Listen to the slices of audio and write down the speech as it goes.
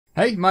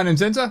Hey, my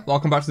name's Inter,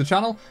 welcome back to the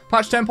channel.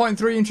 Patch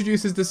 10.3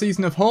 introduces the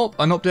Season of Hope,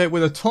 an update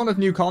with a ton of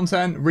new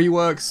content,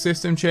 reworks,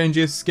 system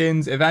changes,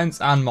 skins, events,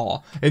 and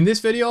more. In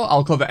this video,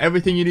 I'll cover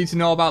everything you need to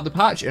know about the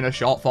patch in a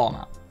short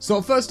format. So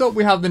first up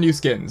we have the new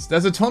skins.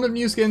 There's a ton of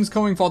new skins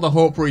coming for the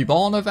Hope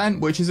Reborn event,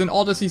 which is an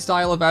Odyssey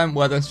style event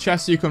where there's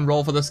chests you can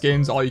roll for the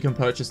skins or you can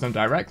purchase them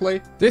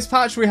directly. This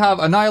patch we have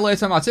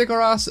Annihilator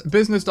Matikoras,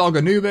 Business Dog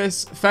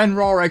Anubis,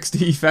 Fenror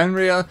XD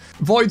Fenrir,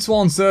 Void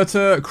Sworn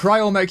Surtur,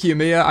 Cryomech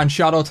Ymir, and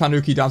Shadow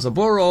Tanuki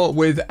Danzaburo,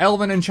 with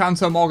Elven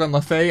Enchanter Morgan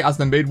Le Fay as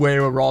the midway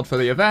reward for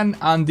the event,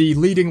 and the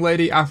Leading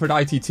Lady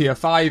Aphrodite Tier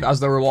 5 as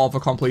the reward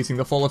for completing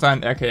the full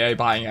event, aka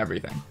buying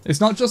everything.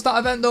 It's not just that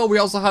event though, we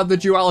also have the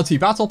Duality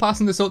Battle Pass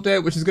in this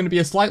update, which is going to be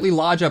a slightly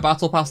larger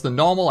battle pass than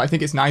normal. I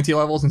think it's 90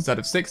 levels instead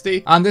of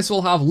 60, and this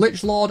will have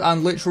Lich Lord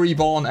and Lich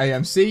Reborn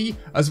AMC,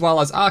 as well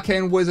as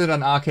Arcane Wizard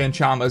and Arcane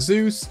Charmer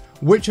Zeus,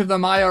 Witch of the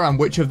Mire and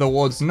Witch of the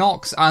Woods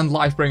Nox, and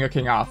Lifebringer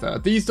King Arthur.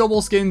 These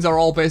double skins are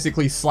all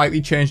basically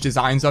slightly changed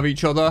designs of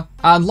each other,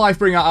 and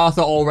Lifebringer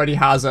Arthur already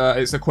has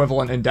its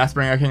equivalent in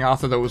Deathbringer King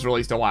Arthur that was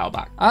released a while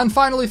back. And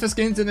finally for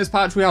skins in this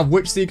patch we have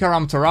Witch Seeker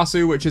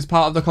Amaterasu, which is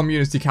part of the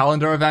community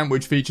calendar event,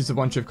 which features a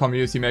bunch of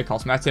community made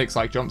cosmetics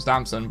like jump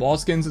stamps and war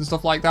skins and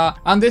stuff like that,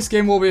 and this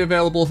skin will be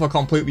available for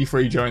completely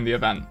free during the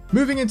event.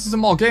 Moving into some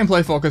more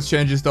gameplay focused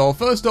changes though,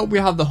 first up we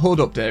have the HUD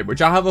update,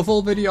 which I have a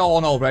full video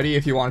on already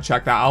if you want to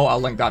check that out.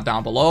 I'll link that down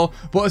below,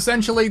 but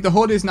essentially the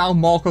HUD is now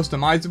more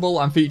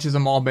customizable and features a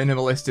more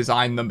minimalist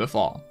design than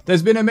before.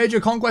 There's been a major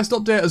Conquest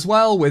update as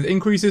well, with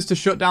increases to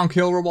shutdown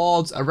kill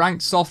rewards, a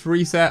ranked soft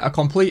reset, a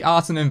complete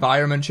art and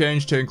environment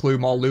change to include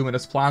more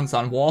luminous plants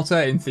and water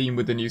in theme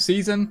with the new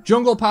season,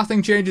 jungle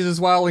pathing changes as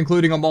well,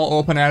 including a more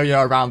open area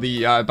around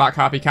the back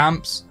harpy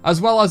camps, as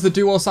well as the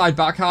duo side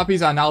back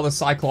harpies are now the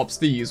Cyclops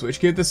Thieves,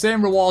 which give the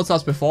same rewards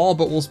as before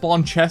but will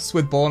spawn chests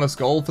with bonus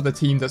gold for the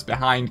team that's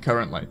behind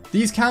currently.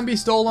 These can be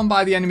stolen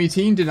by the enemy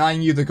team,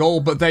 denying you the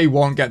gold, but they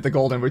won't get the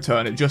gold in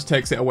return, it just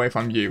takes it away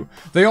from you.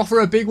 They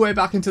offer a big way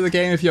back into the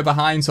game if you're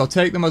behind, so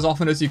take them as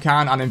often as you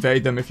can and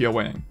invade them if you're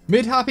winning.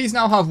 Mid harpies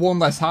now have one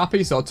less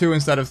harpy, so 2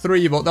 instead of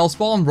 3, but they'll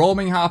spawn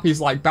roaming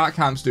harpies like back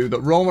camps do that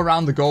roam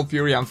around the Gold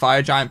Fury and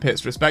Fire Giant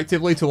pits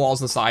respectively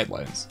towards the side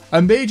lanes.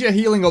 A major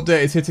healing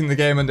update is hitting the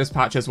game in this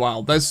patch as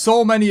well. There's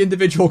so many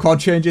individual COD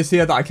changes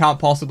here that I can't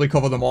possibly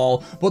cover them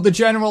all, but the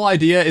general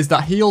idea is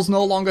that heals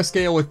no longer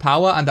scale with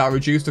power and are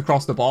reduced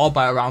across the board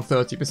by around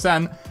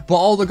 30%, but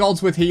all the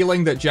gods with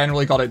healing that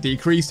generally got it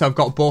decreased have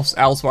got buffs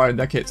elsewhere in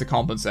their kit to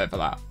compensate for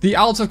that. The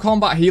out of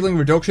combat healing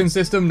reduction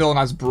system known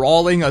as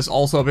Brawling has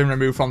also been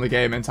removed from the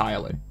game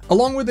entirely.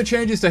 Along with the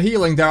changes to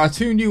healing, there are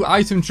 2 new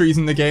item trees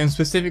in the game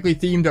specifically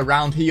themed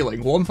around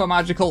healing, one for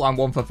magical and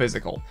one for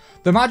physical.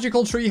 The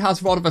magical tree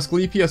has Rod of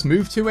Asclepius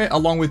moved to it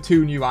along with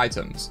 2 new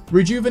items.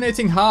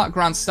 Rejuvenating Heart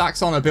grants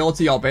stacks on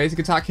ability or basic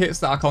attack hits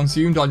that are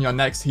consumed on your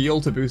next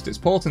heal to boost its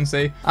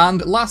potency,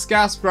 and Last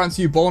Gasp grants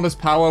you bonus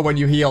power when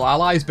you heal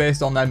allies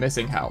based on their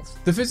missing health.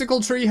 The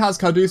physical tree has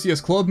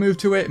Caduceus Club moved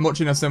to it,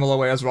 much in a similar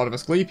way as Rod of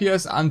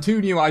Asclepius, and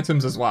 2 new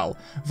items as well.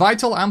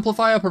 Vital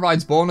Amplifier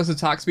provides bonus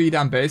attack speed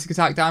and basic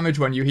attack damage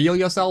when you heal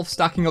yourself,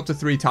 stacking up to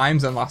 3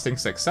 times and lasting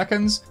 6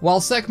 seconds, while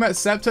Sekhmet's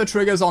Scepter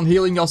triggers on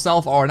healing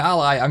yourself or an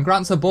ally and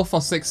grants a buff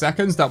for 6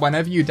 seconds that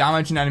whenever you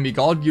damage an enemy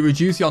god, you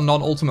reduce your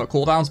non-ultimate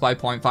cooldowns by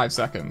 0.5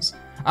 seconds.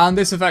 And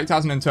this effect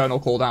has an internal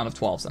cooldown of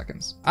 12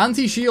 seconds.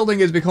 Anti-shielding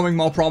is becoming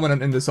more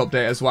prominent in this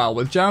update as well,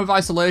 with Gem of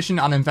Isolation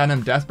and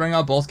Envenomed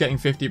Deathbringer both getting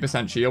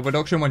 50% shield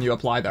reduction when you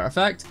apply their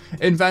effect.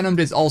 Envenomed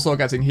is also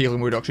getting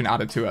healing reduction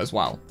added to it as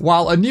well.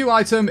 While a new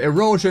item,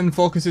 Erosion,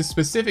 focuses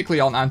specifically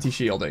on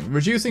anti-shielding,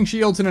 reducing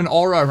shields in an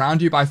aura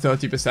around you by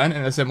 30%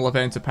 in a similar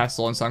vein to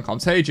Pestilence and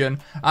Contagion,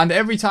 and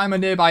every time a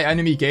nearby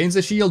enemy gains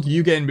a shield,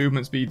 you gain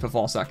movement speed for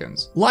 4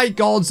 seconds. Like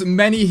gods,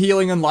 many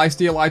healing and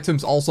lifesteal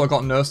items also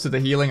got nerfs to the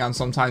healing and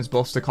sometimes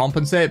buffs to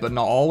compensate, but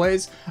not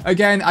always.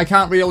 Again, I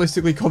can't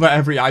realistically cover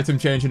every item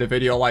change in a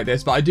video like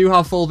this, but I do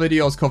have full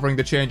videos covering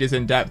the changes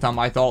in depth and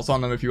my thoughts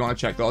on them if you want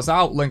to check those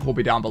out. Link will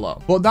be down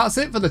below. But that's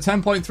it for the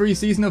 10.3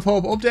 Season of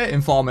Hope update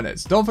in 4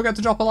 minutes. Don't forget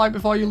to drop a like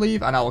before you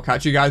leave, and I will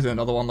catch you guys in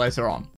another one later on.